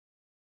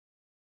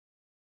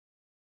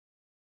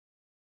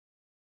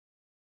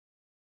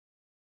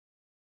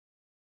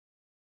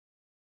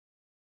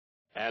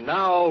And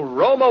now,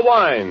 Roma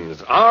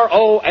Wines,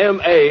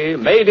 R-O-M-A,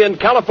 made in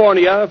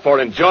California for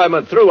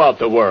enjoyment throughout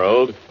the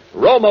world.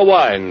 Roma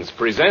Wines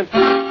present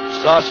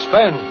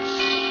Suspense.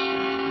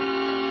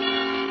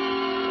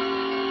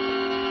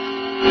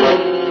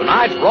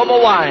 Tonight, Roma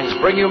Wines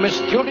bring you Miss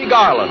Judy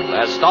Garland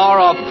as star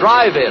of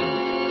Drive-In,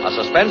 a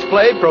suspense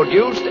play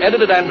produced,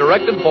 edited, and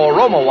directed for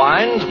Roma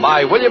Wines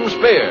by William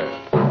Spear.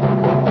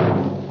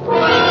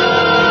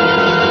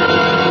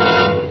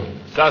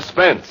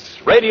 Suspense,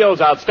 radio's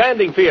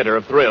outstanding theater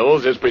of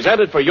thrills, is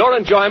presented for your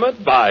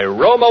enjoyment by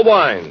Roma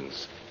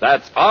Wines.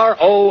 That's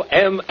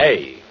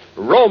R-O-M-A,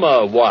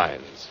 Roma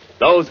Wines.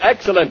 Those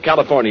excellent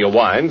California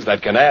wines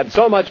that can add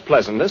so much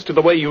pleasantness to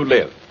the way you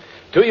live,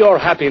 to your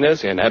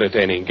happiness in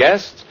entertaining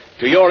guests,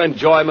 to your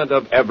enjoyment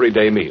of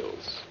everyday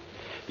meals.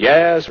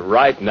 Yes,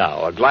 right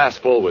now, a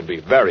glassful would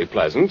be very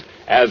pleasant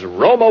as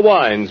Roma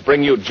Wines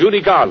bring you Judy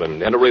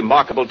Garland in a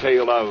remarkable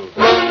tale of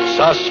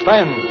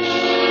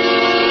suspense.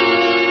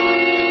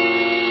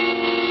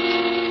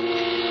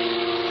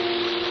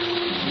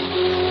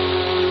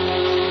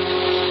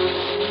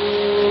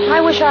 I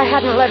wish I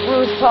hadn't let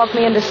Ruth talk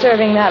me into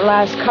serving that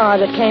last car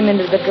that came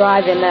into the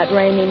drive-in that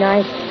rainy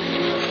night.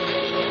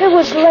 It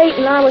was late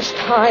and I was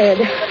tired.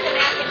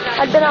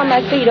 I'd been on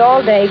my feet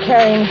all day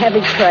carrying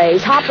heavy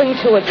trays, hopping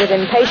to it with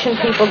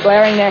impatient people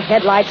glaring their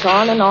headlights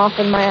on and off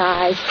in my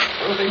eyes.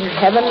 And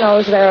heaven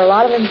knows there are a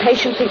lot of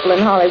impatient people in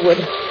Hollywood.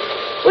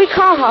 We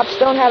car hops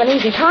don't have an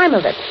easy time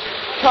of it.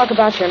 Talk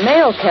about your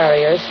mail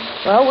carriers.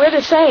 Well, we're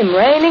the same.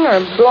 Raining or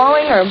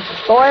blowing or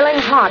boiling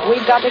hot,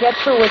 we've got to get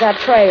through with that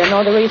tray and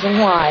know the reason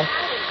why.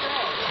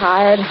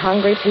 Tired,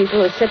 hungry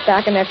people who sit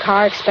back in their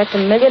car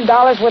expecting $1 million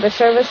worth of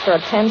service for a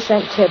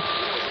 10-cent tip.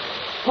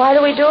 Why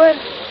do we do it?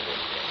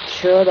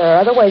 Sure, there are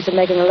other ways of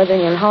making a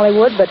living in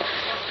Hollywood, but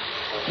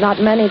not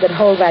many that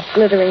hold that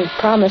glittering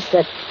promise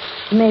that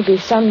maybe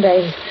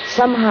someday,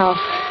 somehow,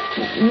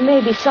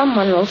 maybe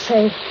someone will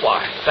say...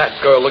 Why,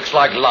 that girl looks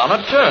like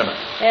Lana Turner.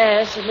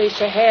 Yes, at least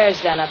her hair's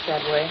done up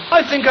that way.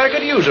 I think I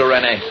could use her,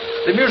 Rennie.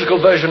 The musical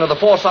version of the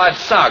Forsyth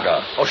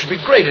Saga. Oh, she'd be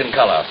great in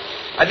color.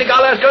 I think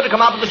I'll ask her to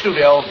come out to the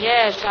studio.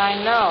 Yes, I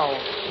know.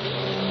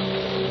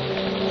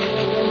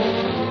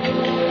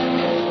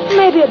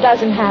 Maybe it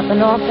doesn't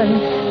happen often,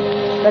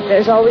 but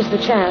there's always the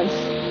chance.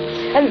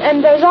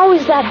 And there's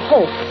always that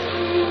hope.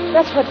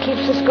 That's what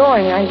keeps us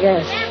going, I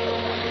guess.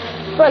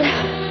 But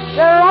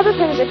there are other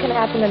things that can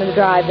happen in a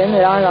drive-in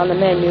that aren't on the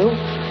menu.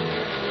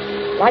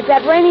 Like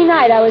that rainy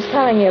night I was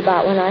telling you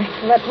about when I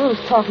let Ruth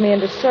talk me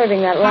into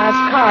serving that last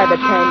car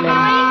that came in.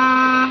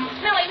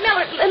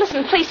 Miller,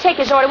 listen, please take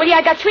his order, will you?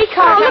 I got 3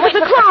 cars. Oh, look at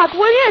the clock,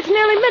 will you? It's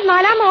nearly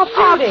midnight. I'm off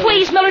duty. Oh,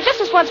 please, Miller, just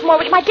this once more.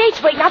 My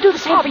date's waiting. I'll do the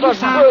same for you,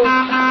 son. Say,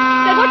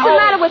 what's the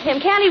matter with him?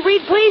 Can't he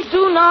read? Please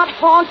do not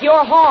honk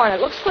your horn.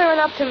 It looks clear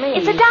enough to me.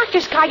 It's a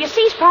doctor's car. You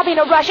see, he's probably in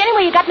a rush.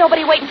 Anyway, you got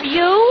nobody waiting for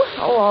you.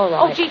 Oh, all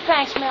right. Oh, gee,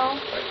 thanks, Mel.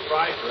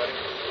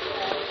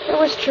 It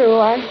was true.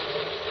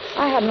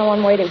 I had no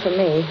one waiting for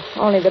me.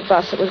 Only the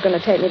bus that was going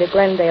to take me to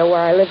Glendale,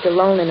 where I lived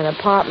alone in an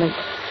apartment.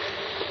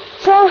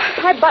 So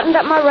I buttoned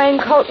up my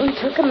raincoat and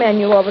took a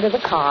menu over to the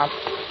car.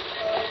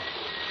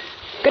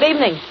 Good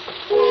evening.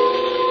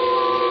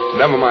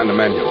 Never mind the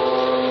menu.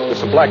 There's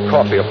some black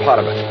coffee, a pot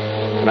of it,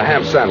 and a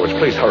ham sandwich.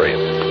 Please hurry it.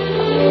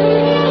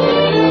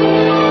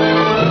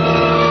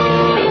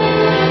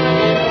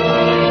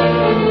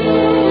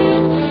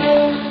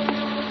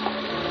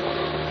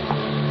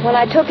 When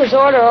I took his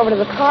order over to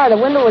the car, the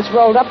window was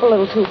rolled up a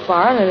little too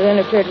far, and it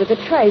interfered with the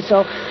tray, so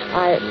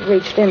I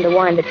reached in to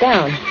wind it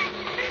down.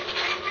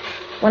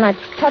 When I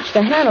touched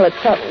the handle, it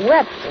felt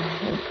wet,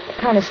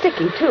 kind of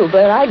sticky, too,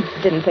 but I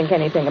didn't think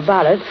anything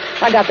about it.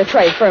 I got the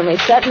tray firmly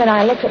set, and then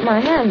I looked at my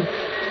hand.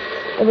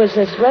 It was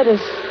as red as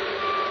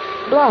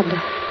blood.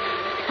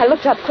 I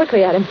looked up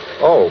quickly at him.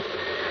 Oh,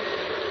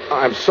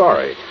 I'm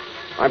sorry.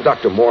 I'm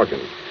Dr.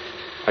 Morgan.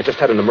 I just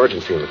had an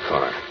emergency in the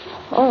car.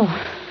 Oh,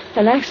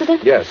 an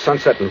accident? Yes,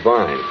 Sunset and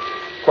Vine.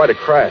 Quite a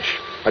crash.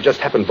 I just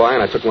happened by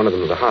and I took one of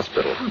them to the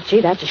hospital. Oh,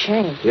 gee, that's a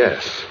shame.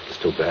 Yes, it's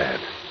too bad.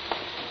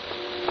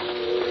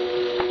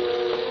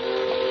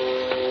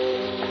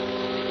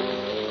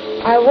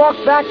 I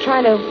walked back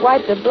trying to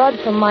wipe the blood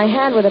from my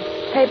hand with a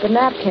paper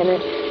napkin.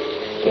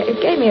 It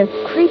gave me a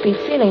creepy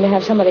feeling to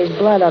have somebody's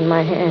blood on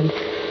my hand.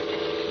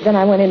 Then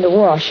I went in to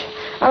wash.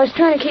 I was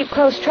trying to keep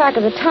close track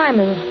of the time,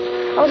 and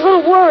I was a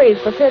little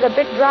worried for fear the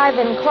big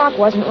drive-in clock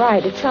wasn't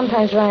right. It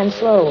sometimes ran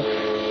slow.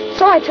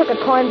 So I took a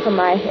coin from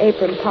my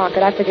apron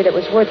pocket. I figured it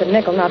was worth a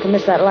nickel not to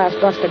miss that last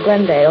bus to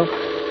Glendale.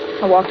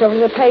 I walked over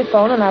to the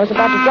payphone, and I was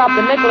about to drop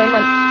the nickel in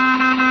when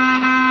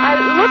I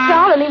looked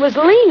out, and he was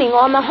leaning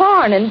on the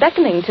horn and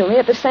beckoning to me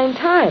at the same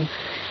time.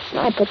 And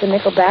I put the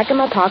nickel back in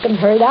my pocket and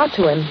hurried out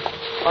to him.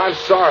 I'm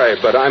sorry,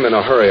 but I'm in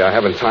a hurry. I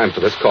haven't time for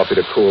this coffee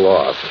to cool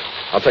off.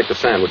 I'll take the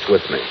sandwich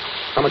with me.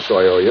 How much do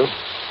I owe you?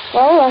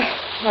 Well,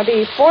 I'll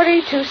be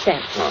 42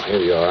 cents. Oh,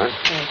 here you are.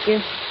 Thank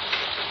you.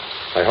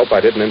 I hope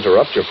I didn't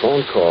interrupt your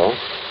phone call.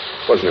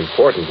 Wasn't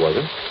important, was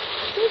it?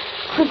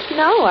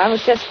 No, I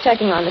was just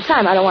checking on the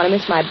time. I don't want to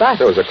miss my bus.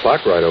 There was a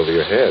clock right over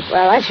your head.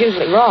 Well, that's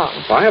usually wrong.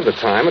 If I have the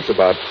time, it's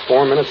about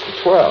 4 minutes to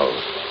 12.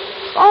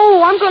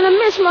 Oh, I'm going to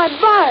miss my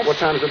bus. What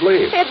time does it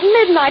leave? At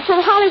midnight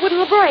from Hollywood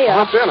and La Brea.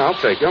 Hop in. I'll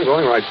take you. I'm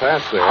going right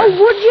past there. Oh,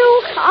 would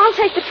you? I'll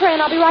take the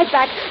train. I'll be right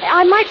back.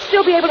 I might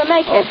still be able to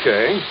make it.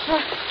 Okay.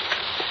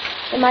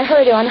 In my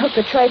hurry to unhook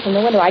the tray from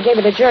the window, I gave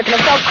it a jerk and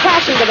it fell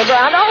crashing to the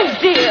ground. Oh,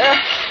 dear.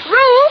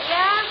 Ruth?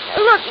 Yeah?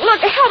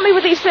 Look, help me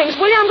with these things,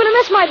 will you? I'm going to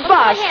miss my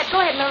bus. Go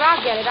ahead, Miller.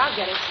 I'll get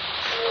it.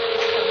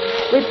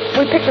 We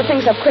picked the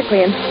things up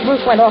quickly, and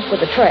Ruth went off with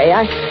the tray.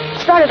 I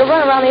started to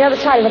run around the other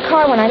side of the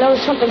car when I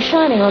noticed something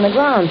shining on the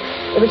ground.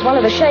 It was one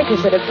of the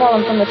shakers that had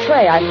fallen from the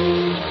tray. I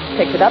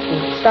picked it up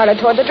and started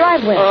toward the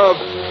driveway.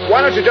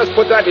 Why don't you just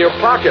put that in your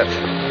pocket?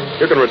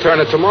 You can return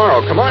it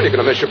tomorrow. Come on, you're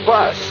going to miss your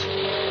bus.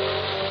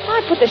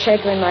 I put the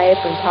shaker in my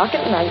apron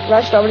pocket, and I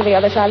rushed over to the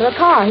other side of the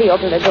car. He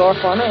opened the door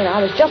for me, and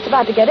I was just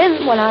about to get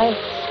in when I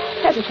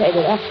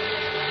hesitated.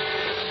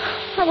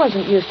 I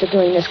wasn't used to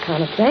doing this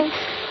kind of thing.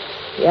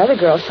 The other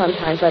girls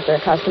sometimes let their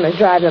customers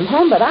drive them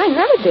home, but I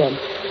never did.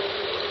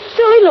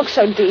 Still, he looked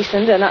so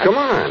decent, and I... Come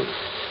on.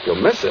 You'll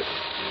miss it.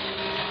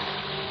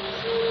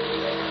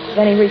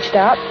 Then he reached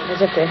out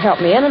as if to help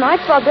me in, and I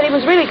thought that he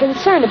was really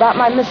concerned about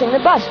my missing the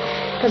bus,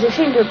 because he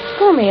seemed to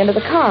pull me into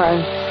the car.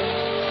 And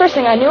first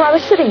thing I knew, I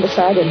was sitting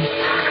beside him.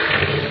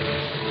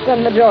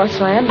 Then the door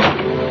slammed,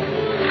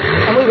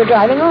 and we were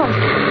driving off.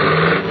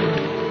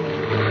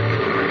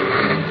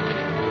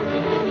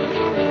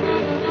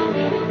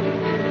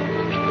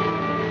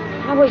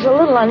 I was a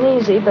little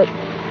uneasy, but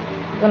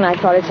then I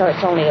thought it's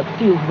only a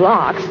few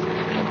blocks.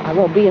 I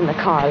won't be in the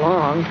car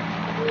long.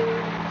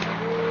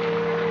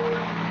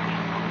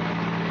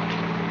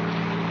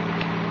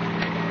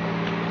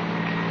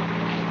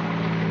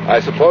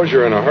 I suppose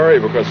you're in a hurry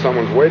because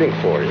someone's waiting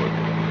for you.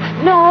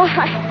 No,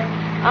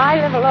 I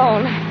live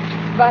alone,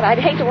 but I'd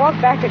hate to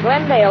walk back to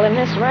Glendale in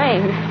this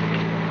rain.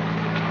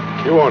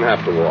 You won't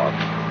have to walk.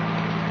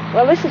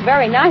 Well, this is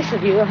very nice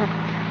of you.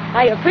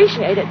 I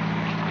appreciate it.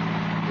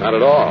 Not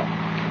at all.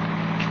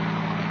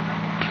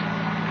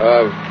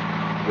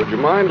 Would you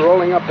mind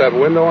rolling up that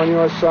window on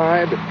your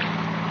side?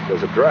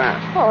 There's a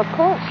draft. Oh, of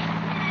course.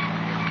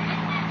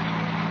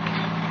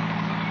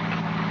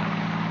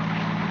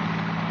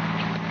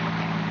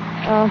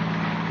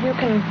 You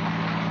can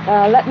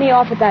let me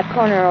off at that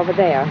corner over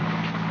there.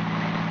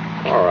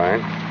 All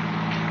right.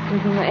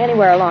 Mm-hmm.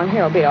 Anywhere along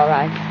here will be all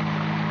right.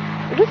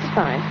 This is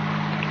fine.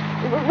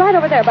 Right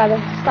over there by the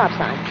stop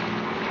sign.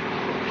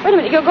 Wait a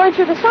minute, you're going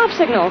through the stop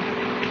signal.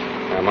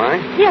 Am I?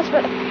 Yes,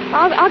 but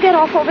I'll get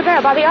off over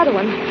there by the other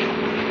one.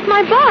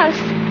 My bus!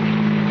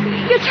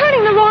 You're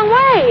turning the wrong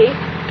way.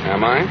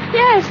 Am I?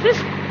 Yes,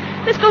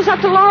 this goes up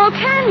to Laurel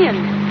Canyon.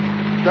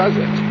 Does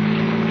it?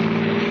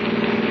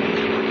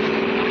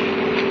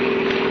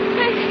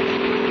 Hey,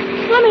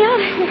 let me out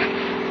of here.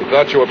 You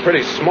thought you were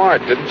pretty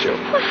smart, didn't you?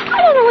 I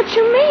don't know what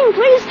you mean.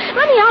 Please,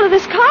 let me out of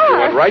this car.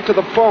 You went right to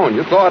the phone.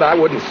 You thought I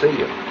wouldn't see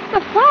you.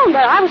 The phone,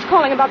 but I was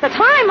calling about the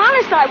time.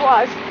 Honest, I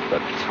was. The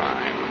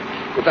time.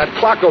 With that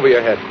clock over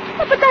your head.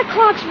 But that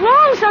clock's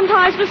wrong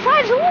sometimes.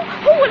 Besides, who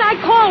would I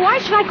call? Why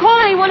should I call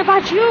anyone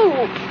about you?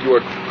 You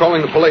were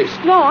calling the police.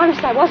 No,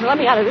 honest, I wasn't. Let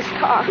me out of this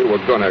car. You were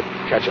going to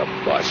catch a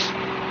bus.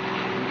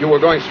 You were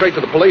going straight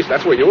to the police.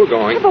 That's where you were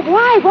going. Yeah, but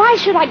why? Why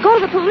should I go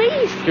to the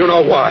police? You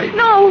know why?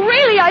 No,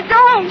 really, I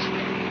don't.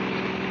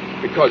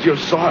 Because you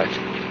saw it.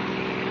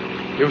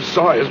 You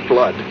saw his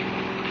blood.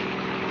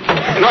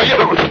 No, you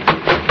don't.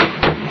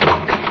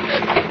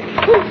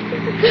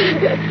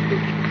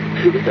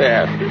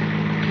 There.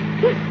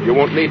 You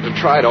won't need to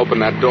try to open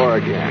that door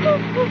again.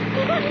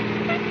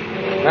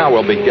 Now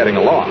we'll be getting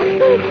along.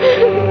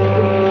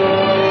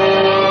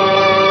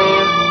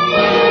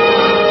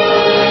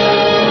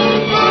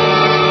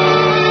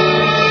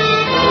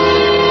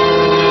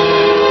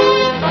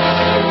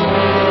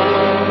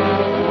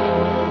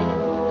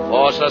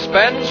 For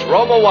Suspense,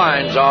 Roma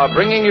Wines are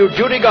bringing you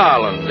Judy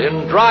Garland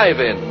in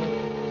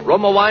Drive-In.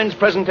 Roma Wines'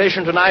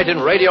 presentation tonight in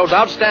radio's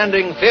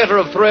outstanding theater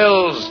of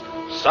thrills,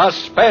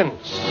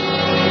 Suspense.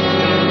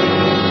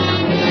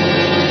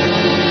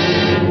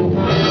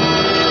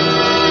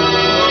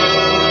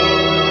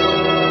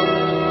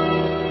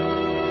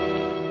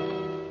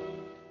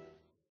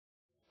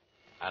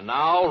 And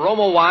now,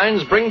 Roma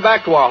Wines bring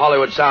back to our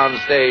Hollywood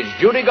soundstage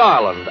Judy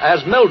Garland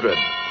as Mildred,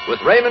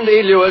 with Raymond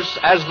E. Lewis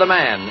as the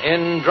man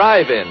in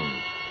Drive-In.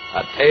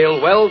 A tale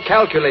well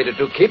calculated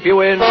to keep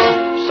you in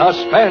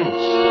suspense.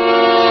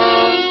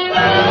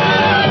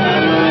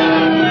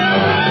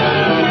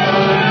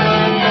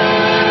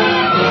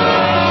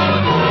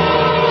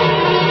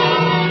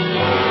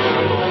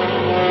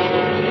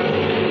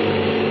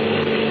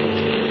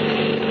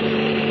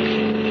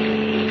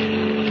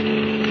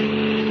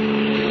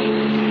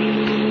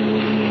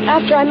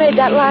 After I made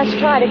that last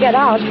try to get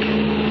out,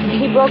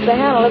 he broke the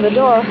handle of the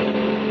door.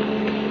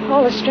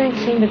 All the strength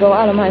seemed to go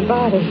out of my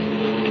body.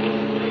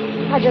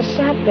 I just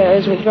sat there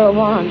as we drove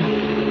on.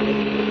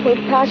 We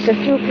passed a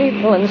few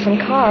people and some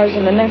cars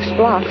in the next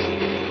blocks.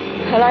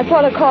 And I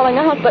thought of calling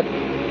out, but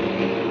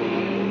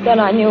then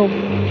I knew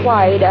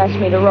why he'd asked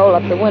me to roll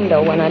up the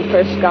window when I'd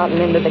first gotten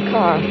into the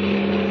car.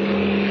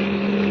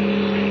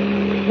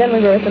 Then we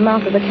were at the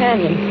mouth of the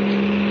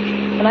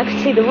canyon. and I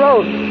could see the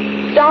road,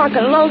 dark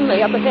and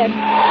lonely up ahead.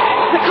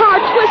 The car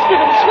twisted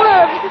and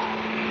swerved.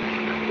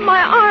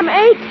 My arm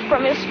ached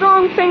from his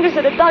strong fingers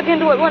that had dug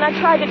into it when I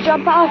tried to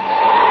jump out.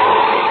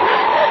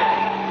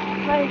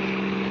 I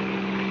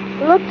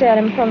looked at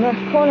him from the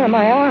corner of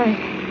my eye.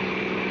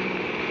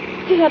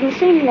 He hadn't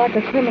seemed like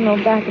a criminal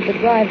back at the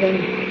drive-in,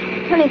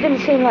 and he didn't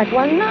seem like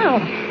one now.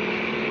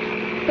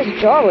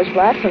 His jaw was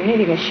black from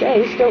needing a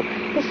shave, still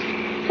his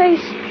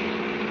face...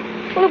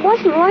 Well, it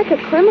wasn't like a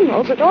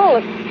criminal's at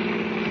all.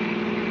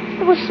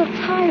 It was so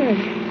tired.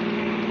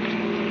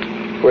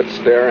 Quit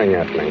staring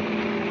at me.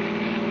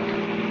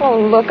 Oh,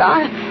 look,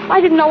 I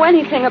didn't know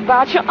anything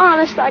about you.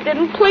 Honest, I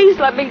didn't. Please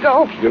let me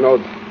go. You know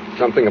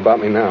something about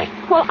me now.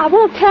 Well, I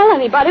won't tell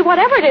anybody.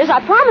 Whatever it is, I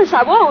promise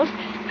I won't.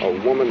 A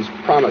woman's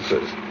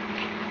promises.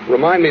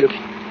 Remind me to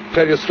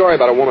tell you a story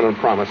about a woman and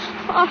promise.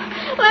 Oh,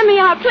 let me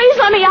out. Please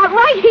let me out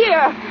right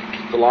here.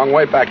 It's a long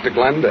way back to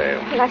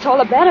Glendale. Well, that's all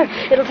the better.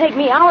 It'll take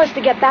me hours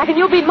to get back, and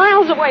you'll be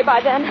miles away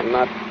by then. I'm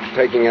not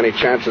taking any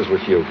chances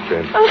with you,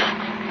 kid.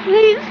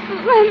 Please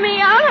let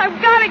me out.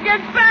 I've got to get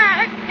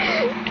back.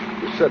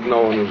 You said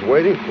no one was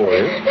waiting for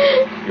you.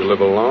 You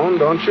live alone,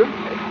 don't you?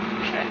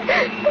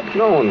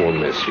 No one will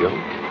miss you.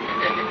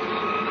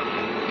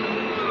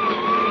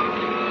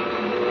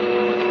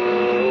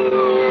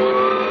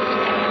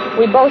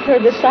 We both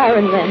heard the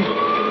siren then.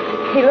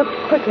 He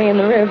looked quickly in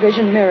the rear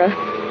vision mirror.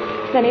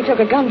 Then he took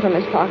a gun from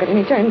his pocket and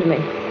he turned to me.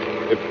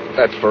 If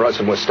that's for us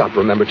and we'll stop,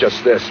 remember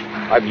just this.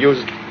 I've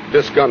used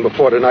this gun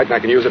before tonight and I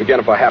can use it again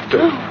if I have to.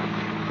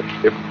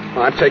 If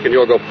I'm taking,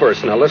 you'll go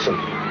first. Now listen,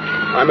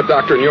 I'm a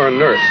doctor and you're a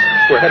nurse.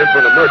 We're headed for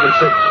an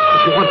emergency.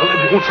 If you want to live,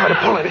 you won't try to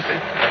pull anything.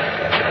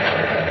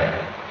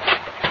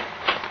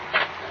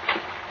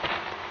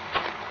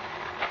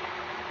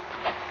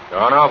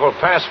 Going awful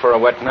fast for a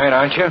wet night,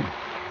 aren't you?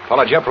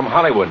 Followed you up from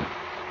Hollywood.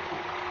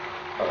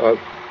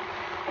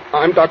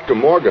 I'm Dr.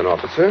 Morgan,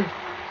 officer.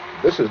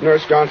 This is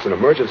Nurse Johnson,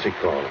 emergency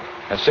call.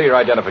 Let's see your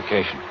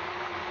identification.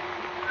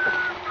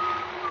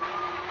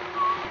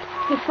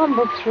 He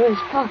fumbled through his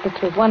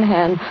pockets with one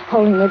hand,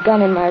 holding the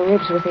gun in my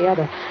ribs with the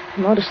other.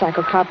 The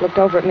motorcycle cop looked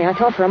over at me. I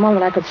thought for a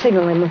moment I could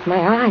signal him with my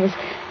eyes.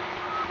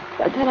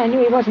 But then I knew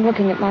he wasn't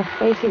looking at my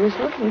face. He was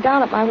looking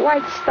down at my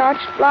white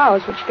starched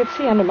blouse, which you could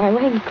see under my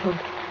raincoat.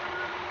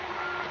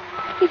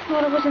 He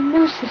thought it was a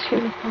nurse's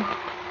uniform.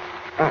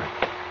 Ah,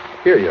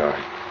 here you are.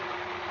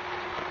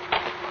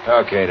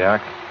 Okay,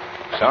 Doc.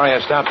 Sorry I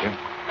stopped you.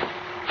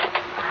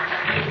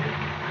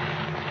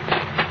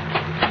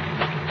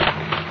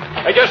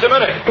 Hey, just a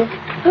minute.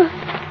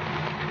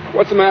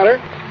 What's the matter?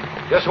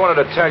 Just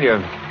wanted to tell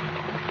you,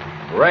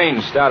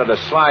 rain started to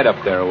slide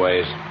up there a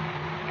ways.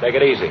 Take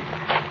it easy.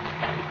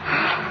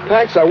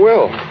 Thanks, I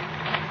will.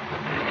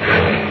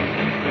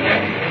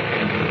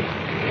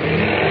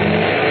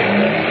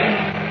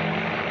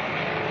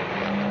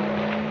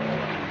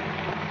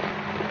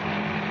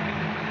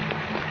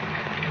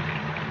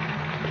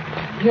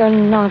 You're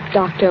not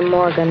Dr.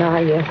 Morgan, are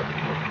you?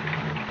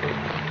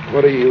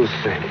 What do you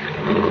think?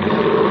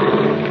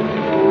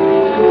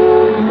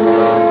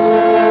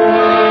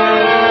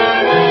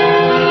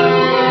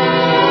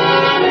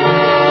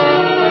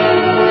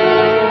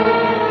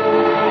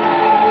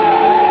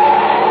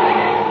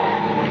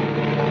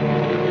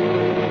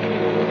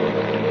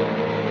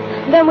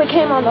 Then we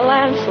came on the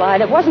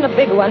landslide. It wasn't a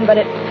big one, but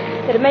it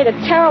had made a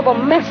terrible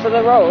mess of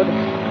the road.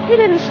 He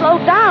didn't slow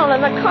down,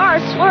 and the car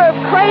swerved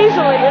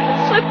crazily as it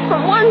slipped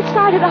from one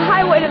side of the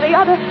highway to the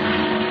other.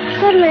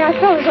 Suddenly, I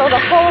felt as though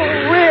the whole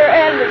rear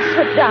end had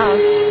slipped down.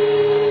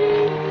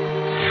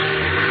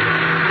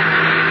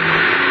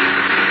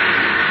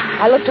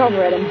 I looked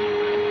over at him.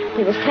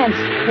 He was tense.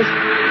 His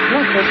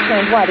knuckles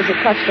turned white as he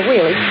clutched the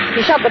wheel.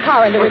 He shoved the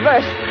car into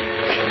reverse.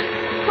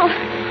 Oh,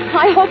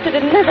 I hoped it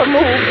had never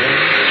moved.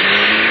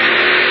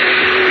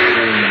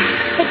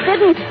 It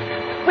didn't.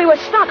 We were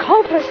stuck,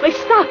 hopelessly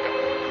stuck.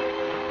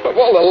 Of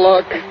all the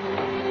luck.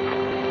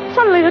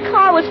 Suddenly, the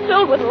car was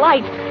filled with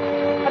light.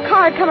 A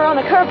car had come around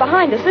the curve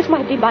behind us. This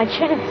might be my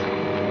chance.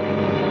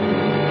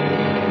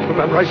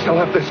 Remember, I still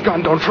have this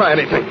gun. Don't try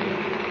anything.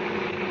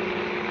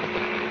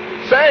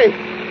 Say,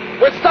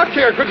 we're stuck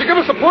here. Could you give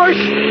us a push?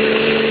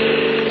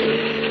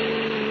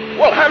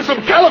 We'll have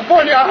some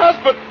California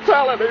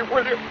hospitality,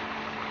 will you?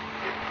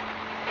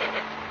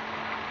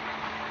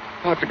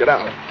 I'll have to get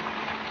out.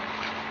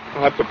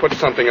 I'll have to put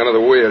something under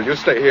the wheel. You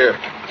stay here.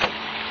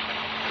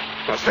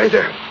 Now, stay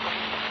there.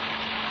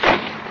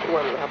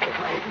 Well, it'll have to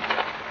rain.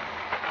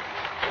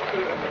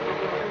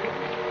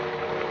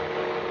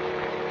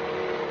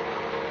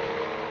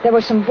 There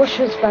were some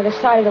bushes by the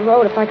side of the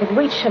road. If I could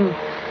reach them,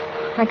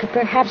 I could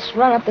perhaps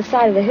run up the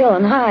side of the hill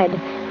and hide.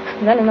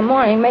 Then in the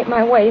morning, make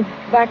my way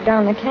back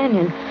down the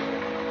canyon.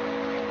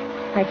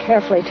 I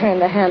carefully turned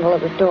the handle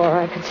of the door.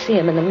 I could see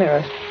him in the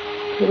mirror.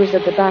 He was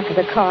at the back of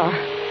the car.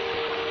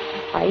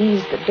 I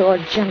eased the door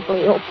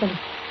gently open,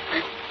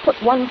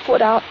 put one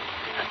foot out.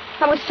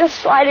 I was just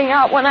sliding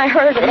out when I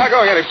heard him. You're not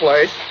going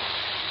anyplace.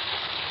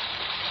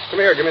 Come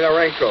here, give me that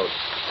raincoat.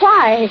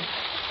 Why?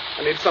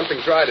 I need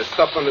something dry to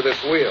stuff under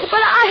this wheel.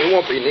 But I... You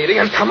won't be needing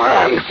it. Come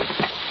on.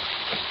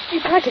 He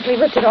practically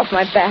ripped it off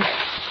my back.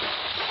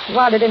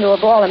 Wound it into a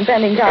ball and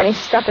bending down, he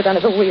stuffed it under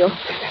the wheel.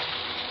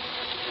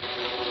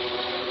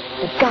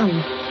 The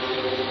gun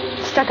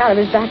stuck out of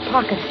his back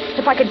pocket.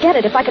 If I could get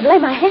it, if I could lay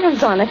my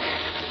hands on it.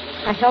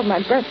 I held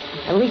my breath.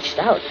 I reached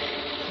out.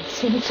 It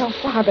seemed so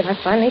far, but I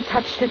finally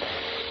touched it.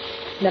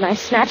 Then I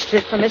snatched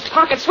it from his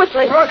pocket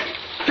swiftly. What?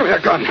 Give me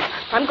that gun.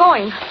 I'm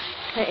going.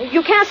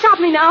 You can't stop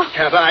me now.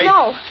 Can't I?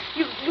 No.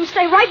 You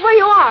stay right where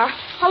you are.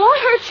 I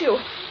won't hurt you.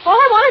 All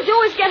I want to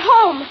do is get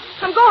home.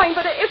 I'm going,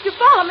 but if you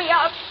follow me,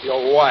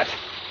 You'll what?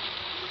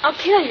 I'll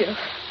kill you.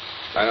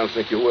 I don't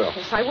think you will.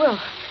 Yes, I will.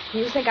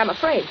 You think I'm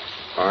afraid?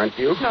 Aren't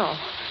you? No.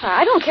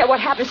 I don't care what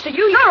happens to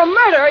you. You're a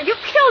murderer. You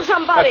killed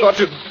somebody. I thought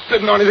you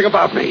didn't know anything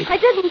about me. I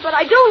didn't, but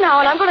I do now,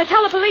 and I'm going to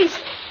tell the police.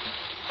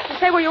 You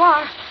stay where you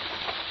are.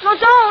 No,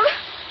 don't.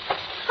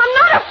 I'm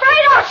not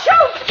afraid. I'll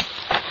shoot.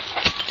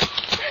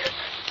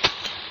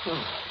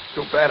 Oh,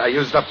 too bad I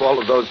used up all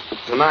of those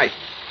tonight.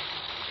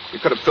 You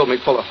could have filled me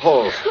full of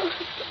holes.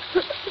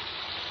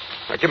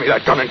 Now give me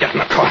that gun and get in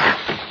the car.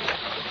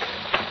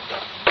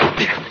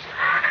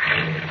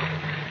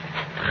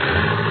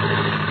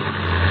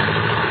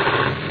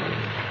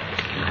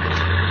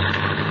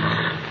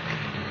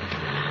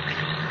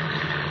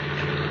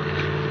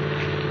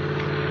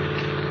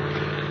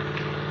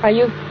 Are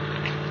you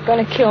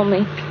going to kill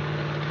me?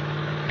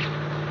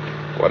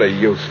 What do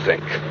you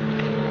think?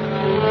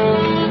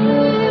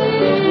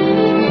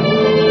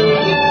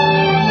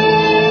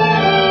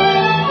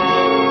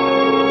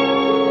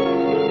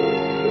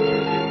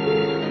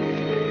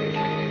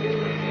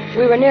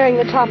 We were nearing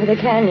the top of the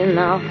canyon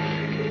now.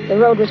 The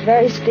road was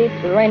very steep.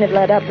 The rain had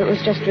let up. It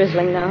was just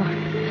drizzling now.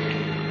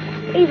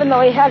 Even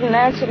though he hadn't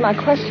answered my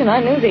question,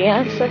 I knew the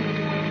answer.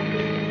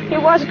 He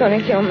was going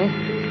to kill me.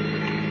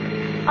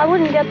 I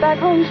wouldn't get back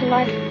home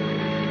tonight.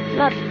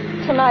 Not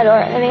tonight or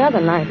any other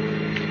night.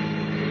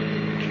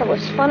 It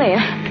was funny.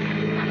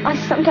 I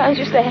sometimes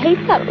used to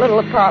hate that little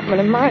apartment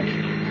of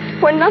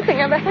mine where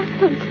nothing ever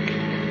happened.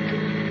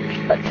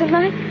 But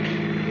tonight...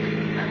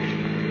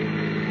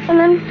 And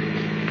then,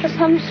 for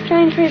some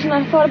strange reason,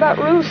 I thought about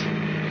Ruth.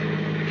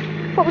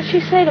 What would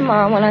she say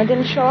tomorrow when I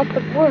didn't show up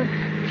at work?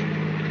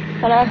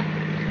 And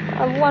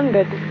I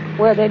wondered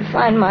where they'd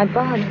find my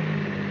body.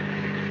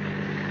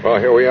 Well,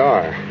 here we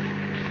are.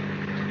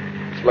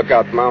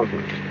 Lookout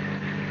Mountain.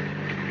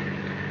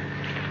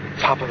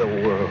 Top of the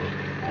world.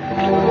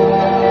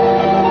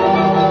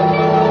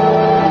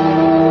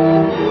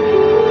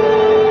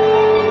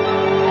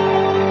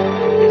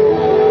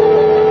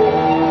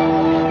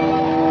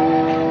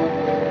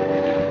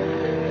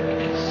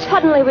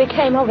 Suddenly we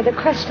came over the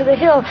crest of the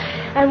hill,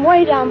 and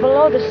way down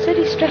below the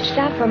city stretched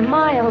out for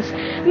miles.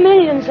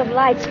 Millions of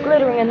lights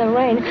glittering in the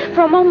rain.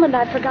 For a moment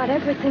I forgot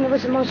everything. It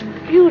was the most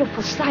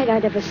beautiful sight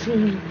I'd ever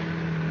seen.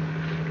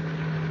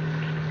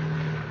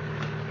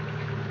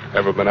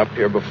 Ever been up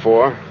here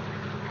before?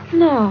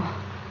 No.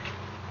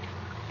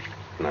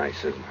 Nice,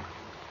 isn't it?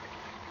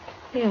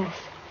 Yes.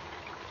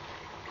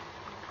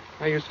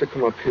 I used to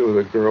come up here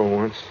with a girl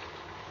once.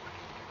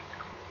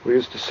 We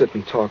used to sit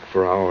and talk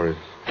for hours.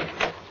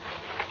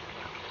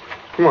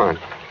 Come on.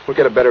 We'll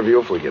get a better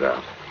view if we get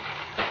out.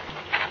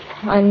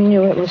 I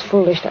knew it was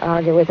foolish to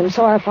argue with him,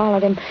 so I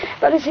followed him.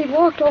 But as he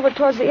walked over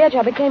towards the edge,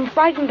 I became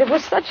frightened. It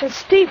was such a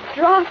steep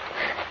drop.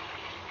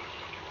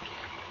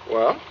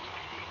 Well?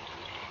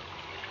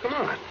 Come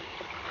on.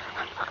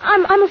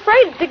 I'm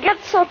afraid to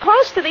get so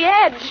close to the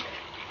edge.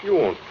 You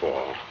won't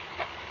fall.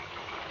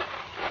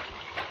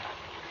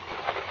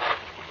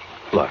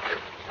 Look.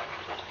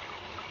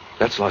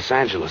 That's Los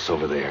Angeles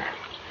over there.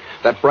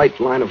 That bright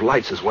line of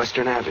lights is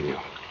Western Avenue.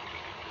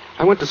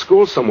 I went to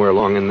school somewhere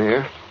along in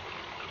there.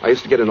 I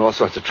used to get in all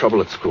sorts of trouble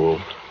at school.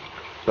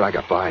 But I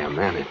got by. I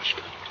managed.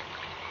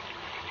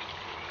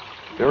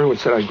 Everyone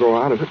said I'd grow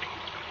out of it.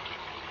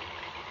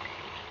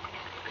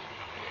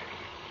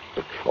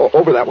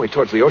 Over that way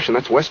towards the ocean,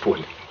 that's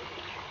Westwood.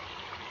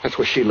 That's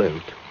where she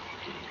lived.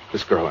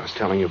 This girl I was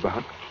telling you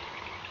about.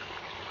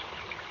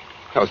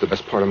 That was the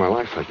best part of my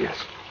life, I guess.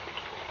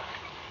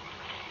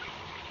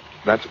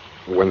 That's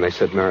when they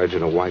said marriage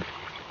and a wife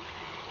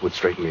would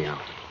straighten me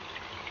out.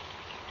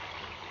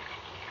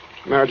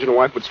 Marriage and a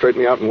wife would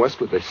straighten me out in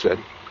Westwood, they said.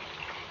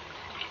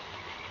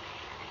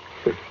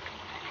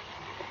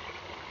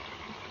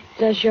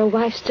 Does your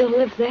wife still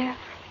live there?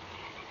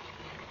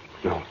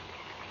 No.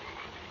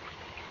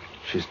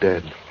 She's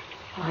dead.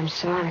 Oh, I'm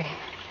sorry.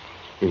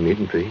 You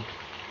needn't be.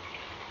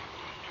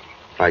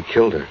 I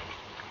killed her.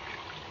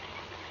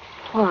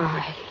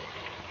 Why?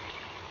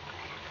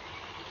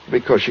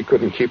 Because she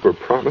couldn't keep her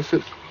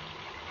promises.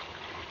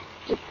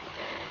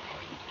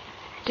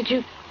 Did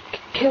you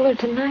kill her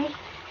tonight?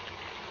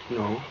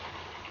 No.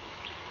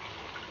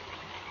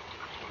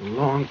 A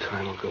long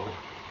time ago.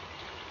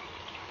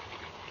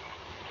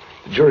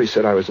 The jury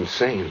said I was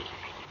insane.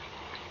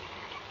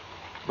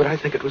 But I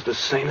think it was the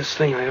sanest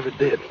thing I ever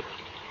did.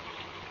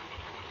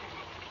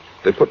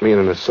 They put me in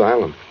an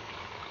asylum.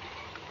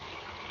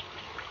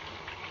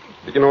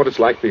 Do you know what it's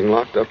like being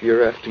locked up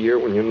year after year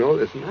when you know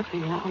there's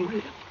nothing wrong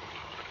with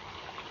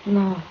you?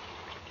 No.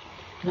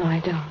 No, I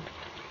don't.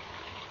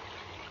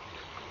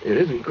 It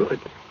isn't good.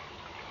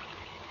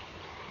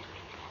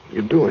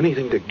 You'd do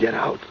anything to get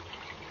out.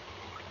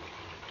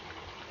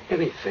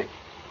 Anything.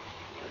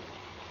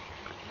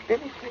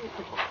 Anything.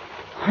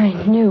 I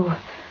knew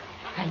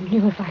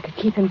if I could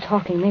keep him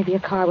talking, maybe a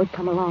car would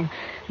come along.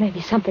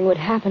 Maybe something would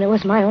happen. It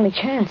was my only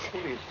chance.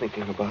 What are you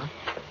thinking about?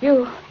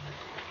 You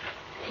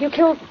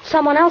killed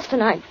someone else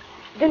tonight,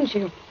 didn't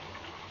you?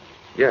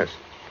 Yes.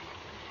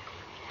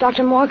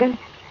 Dr. Morgan?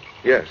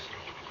 Yes.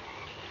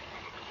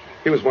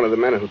 He was one of the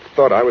men who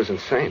thought I was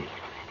insane.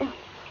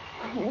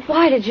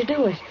 Why did you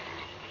do it?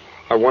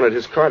 I wanted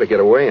his car to get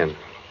away in.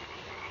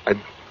 I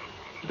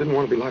didn't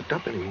want to be locked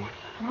up anymore.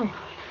 Oh,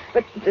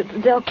 but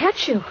they'll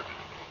catch you.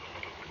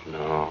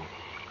 No.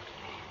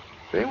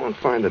 They won't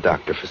find the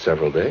doctor for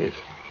several days.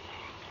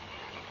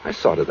 I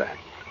saw to that.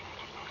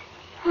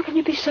 How can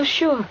you be so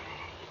sure?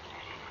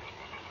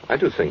 I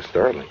do things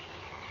thoroughly.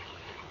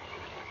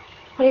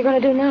 What are you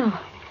going to do now?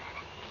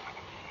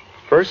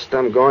 First,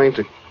 I'm going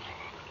to...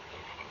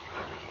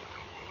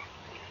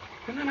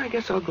 And then I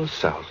guess I'll go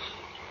south.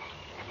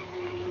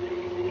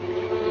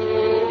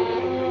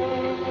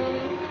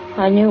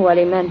 I knew what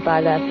he meant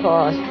by that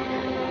pause.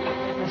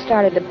 I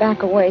started to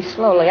back away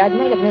slowly. I'd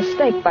made a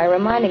mistake by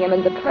reminding him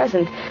of the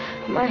present.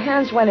 My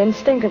hands went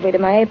instinctively to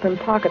my apron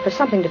pocket for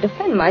something to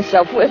defend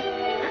myself with.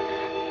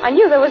 I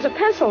knew there was a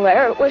pencil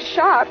there. It was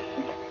sharp.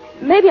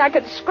 Maybe I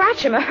could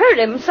scratch him or hurt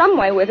him some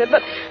way with it,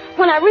 but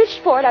when I reached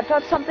for it, I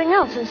felt something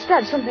else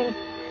instead, something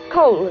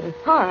cold and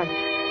hard.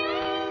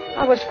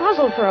 I was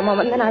puzzled for a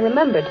moment, and then I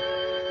remembered.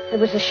 It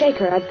was the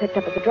shaker I'd picked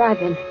up at the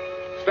drive-in.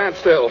 Stand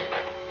still.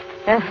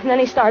 And then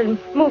he started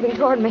moving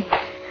toward me.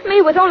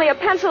 Me with only a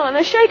pencil and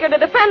a shaker to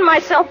defend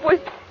myself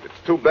with.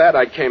 It's too bad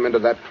I came into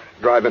that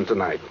drive-in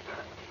tonight.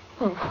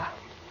 Oh,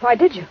 why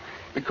did you?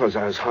 Because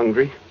I was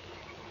hungry.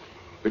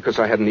 Because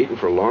I hadn't eaten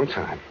for a long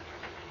time.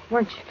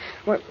 Weren't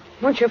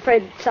you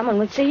afraid someone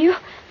would see you?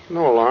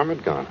 No alarm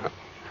had gone up.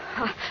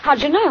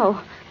 How'd you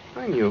know?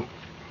 I knew.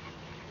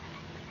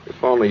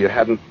 If only you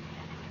hadn't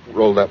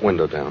rolled that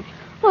window down.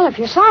 Well, if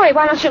you're sorry,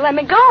 why don't you let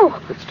me go?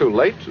 It's too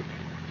late.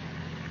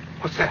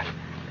 What's that?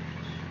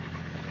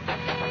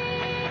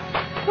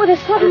 With a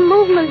sudden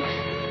movement,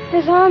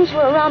 his arms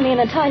were around me in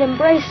a tight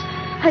embrace.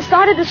 I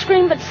started to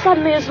scream, but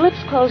suddenly his lips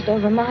closed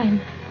over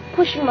mine.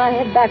 Pushing my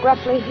head back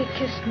roughly, he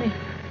kissed me.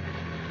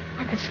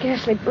 I could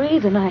scarcely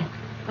breathe, and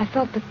I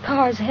felt the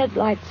car's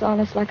headlights on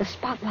us like a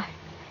spotlight.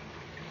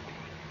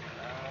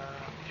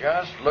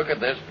 Just look at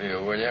this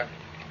view, will you?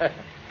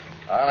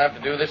 I'll have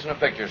to do this in a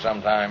picture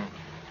sometime.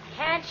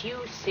 Can't you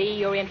see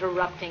you're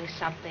interrupting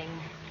something?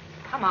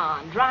 Come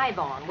on, drive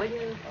on, will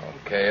you?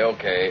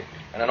 Okay.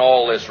 And in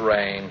all this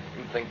rain,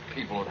 you'd think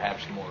people would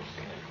have some more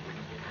sense.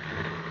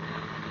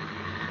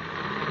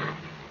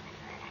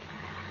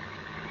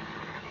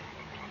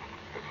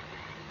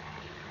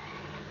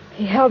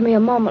 He held me a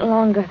moment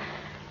longer.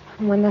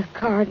 When the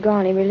car had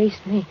gone, he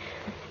released me.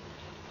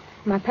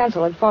 My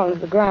pencil had fallen to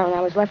the ground, and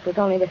I was left with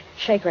only the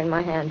shaker in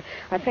my hand.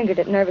 I fingered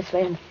it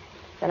nervously, and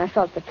then I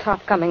felt the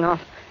top coming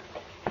off.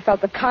 I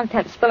felt the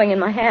contents spilling in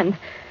my hand.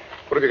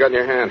 What have you got in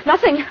your hand?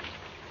 Nothing.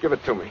 Give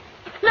it to me.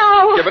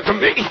 No. Give it to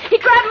me. He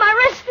grabbed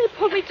my wrist. He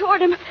pulled me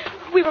toward him.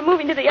 We were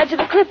moving to the edge of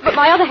the cliff, but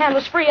my other hand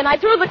was free, and I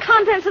threw the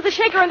contents of the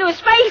shaker into his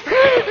face.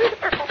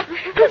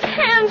 His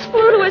hands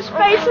flew to his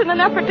face in an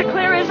effort to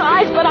clear his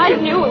eyes, but I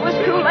knew it was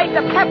too late.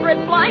 The pepper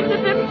had blinded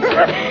him.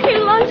 He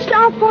lunged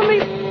out for me,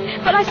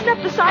 but I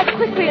stepped aside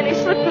quickly, and he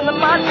slipped in the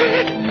mud.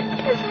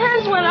 His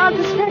hands went out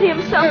to steady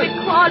himself. He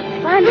clawed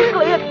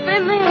frantically at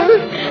thin air.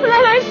 Then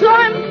I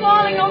saw him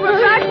falling over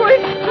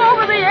backwards,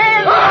 over the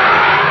edge.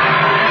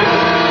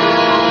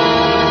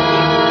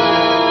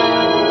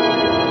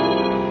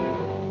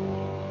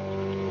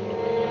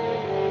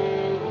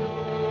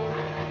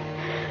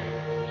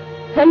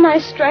 Then my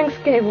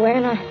strength gave way,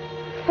 and I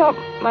felt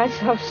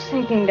myself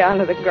sinking down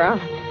to the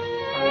ground.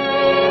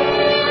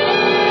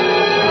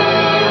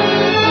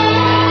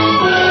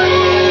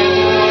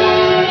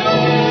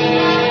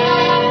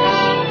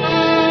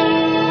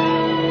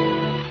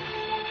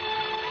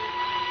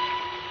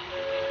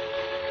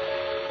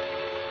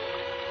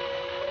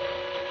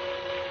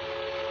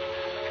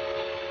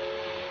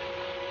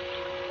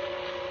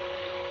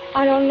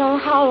 I don't know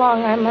how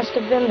long I must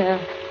have been there.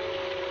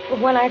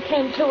 But when I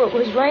came to, it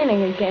was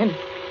raining again.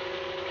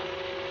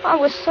 I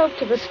was soaked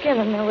to the skin,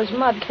 and there was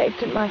mud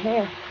caked in my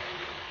hair.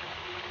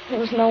 There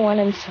was no one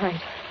in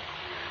sight.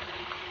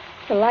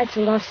 The lights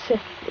of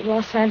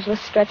Los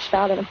Angeles stretched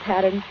out in a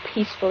pattern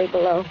peacefully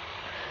below.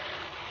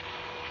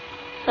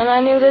 And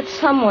I knew that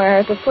somewhere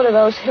at the foot of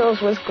those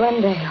hills was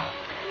Glendale.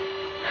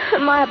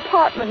 And my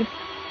apartment.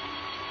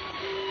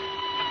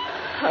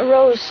 I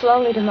rose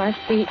slowly to my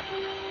feet,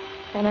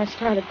 and I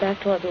started back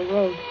toward the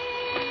road.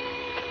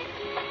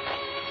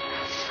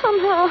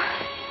 Somehow,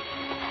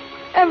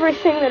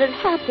 everything that had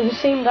happened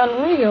seemed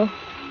unreal.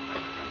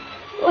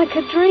 Like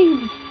a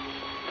dream.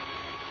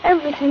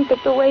 Everything but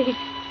the way he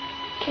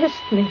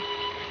kissed me.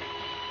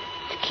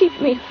 To keep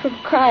me from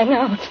crying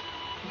out.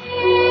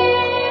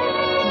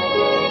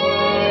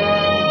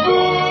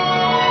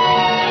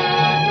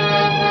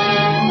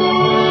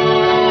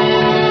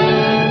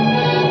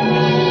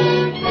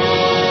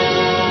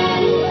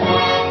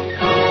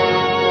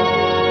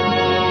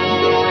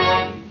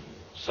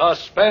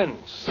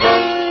 Suspense.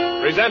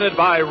 Presented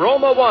by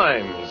Roma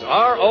Wines,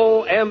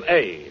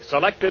 R-O-M-A,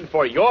 selected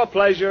for your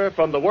pleasure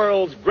from the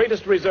world's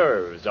greatest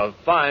reserves of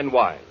fine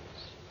wines.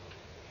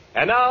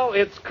 And now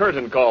it's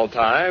curtain call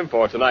time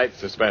for tonight's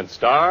suspense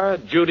star,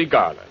 Judy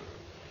Garland.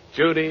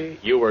 Judy,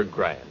 you were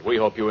grand. We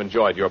hope you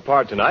enjoyed your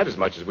part tonight as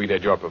much as we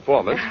did your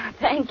performance.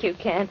 Thank you,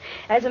 Ken.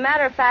 As a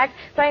matter of fact,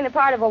 playing the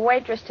part of a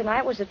waitress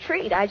tonight was a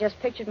treat. I just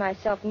pictured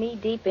myself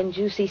knee-deep in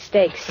juicy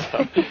steaks.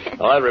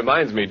 Well, that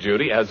reminds me,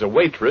 Judy, as a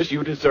waitress,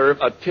 you deserve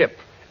a tip.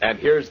 And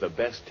here's the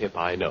best tip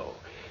I know.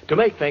 To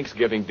make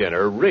Thanksgiving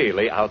dinner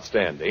really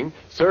outstanding,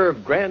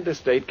 serve Grand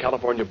Estate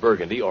California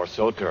Burgundy or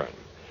Sauterne.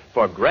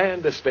 For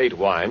Grand Estate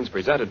wines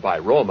presented by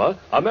Roma,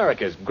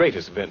 America's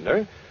greatest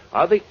vintner,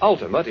 are the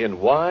ultimate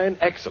in wine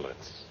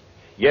excellence.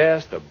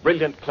 Yes, the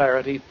brilliant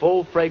clarity,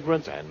 full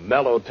fragrance, and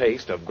mellow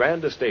taste of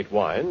Grand Estate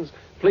wines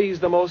please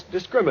the most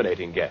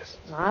discriminating guests.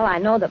 Well, I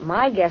know that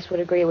my guests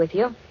would agree with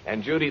you.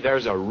 And, Judy,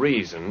 there's a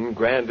reason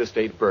Grand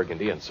Estate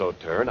Burgundy and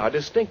Sauterne are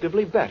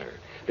distinctively better.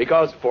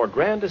 Because for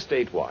Grand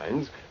Estate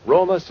wines,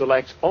 Roma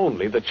selects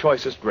only the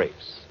choicest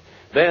grapes.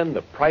 Then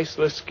the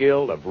priceless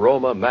skill of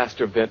Roma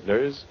master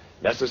vintners,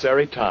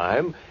 necessary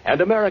time, and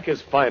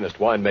America's finest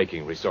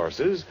winemaking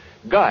resources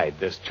guide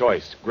this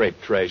choice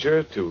grape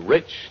treasure to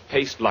rich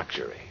taste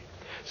luxury.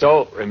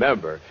 So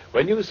remember,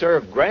 when you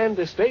serve Grand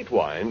Estate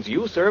wines,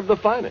 you serve the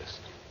finest,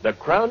 the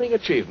crowning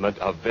achievement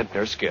of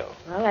vintner skill.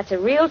 Well, that's a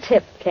real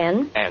tip,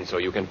 Ken. And so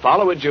you can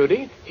follow it,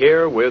 Judy.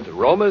 Here with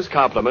Roma's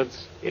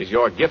compliments is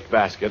your gift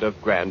basket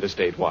of Grand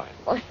Estate wine.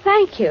 Well,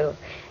 thank you.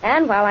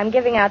 And while I'm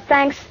giving out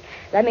thanks,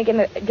 let me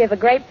give a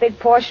great big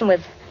portion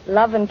with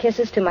love and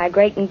kisses to my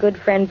great and good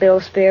friend Bill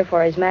Spear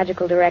for his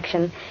magical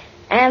direction,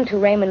 and to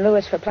Raymond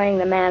Lewis for playing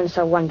the man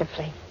so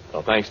wonderfully.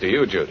 Well, thanks to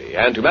you, Judy,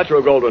 and to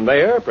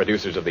Metro-Goldwyn-Mayer,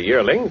 producers of The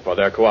Yearling, for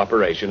their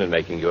cooperation in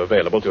making you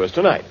available to us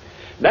tonight.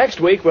 Next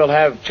week, we'll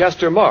have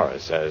Chester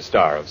Morris as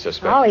star of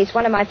Suspense. Oh, he's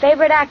one of my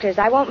favorite actors.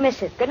 I won't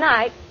miss it. Good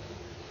night.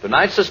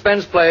 Tonight's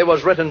suspense play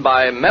was written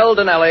by Mel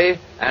Donnelly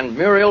and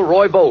Muriel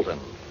Roy Bolton.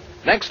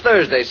 Next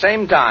Thursday,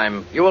 same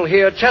time, you will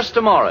hear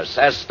Chester Morris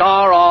as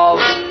star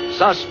of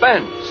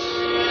Suspense.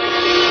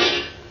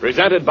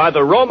 Presented by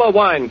the Roma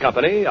Wine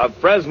Company of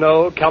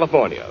Fresno,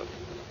 California.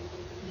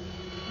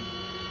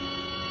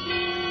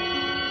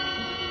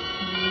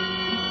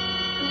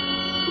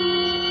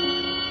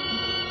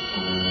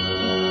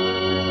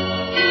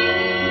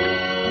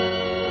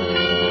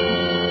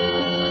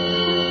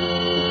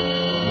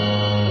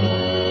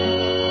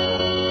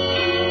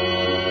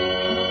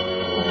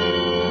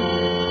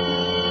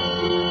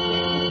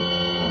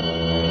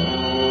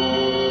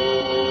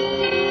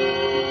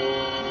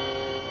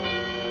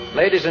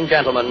 Ladies and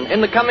gentlemen, in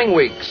the coming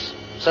weeks,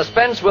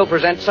 Suspense will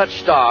present such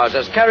stars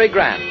as Cary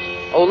Grant,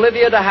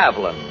 Olivia de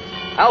Havilland,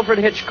 Alfred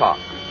Hitchcock,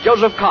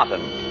 Joseph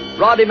Cotton,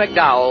 Roddy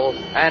McDowell,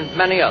 and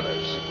many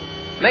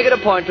others. Make it a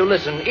point to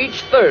listen each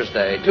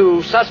Thursday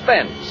to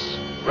Suspense,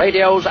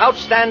 radio's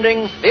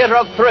outstanding theater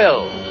of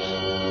thrills.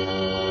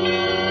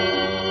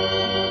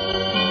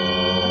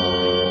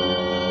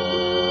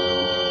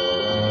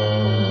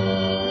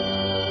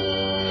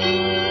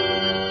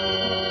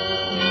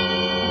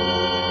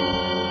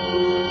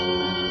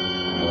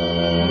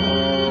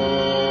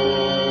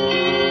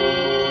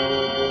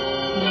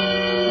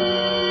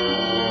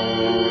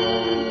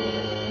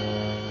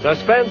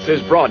 Suspense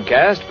is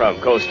broadcast from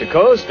coast to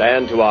coast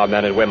and to our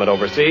men and women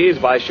overseas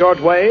by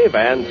shortwave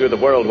and through the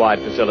worldwide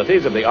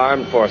facilities of the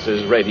Armed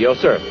Forces Radio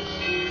Service.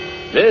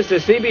 This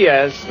is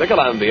CBS, the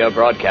Columbia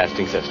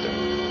Broadcasting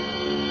System.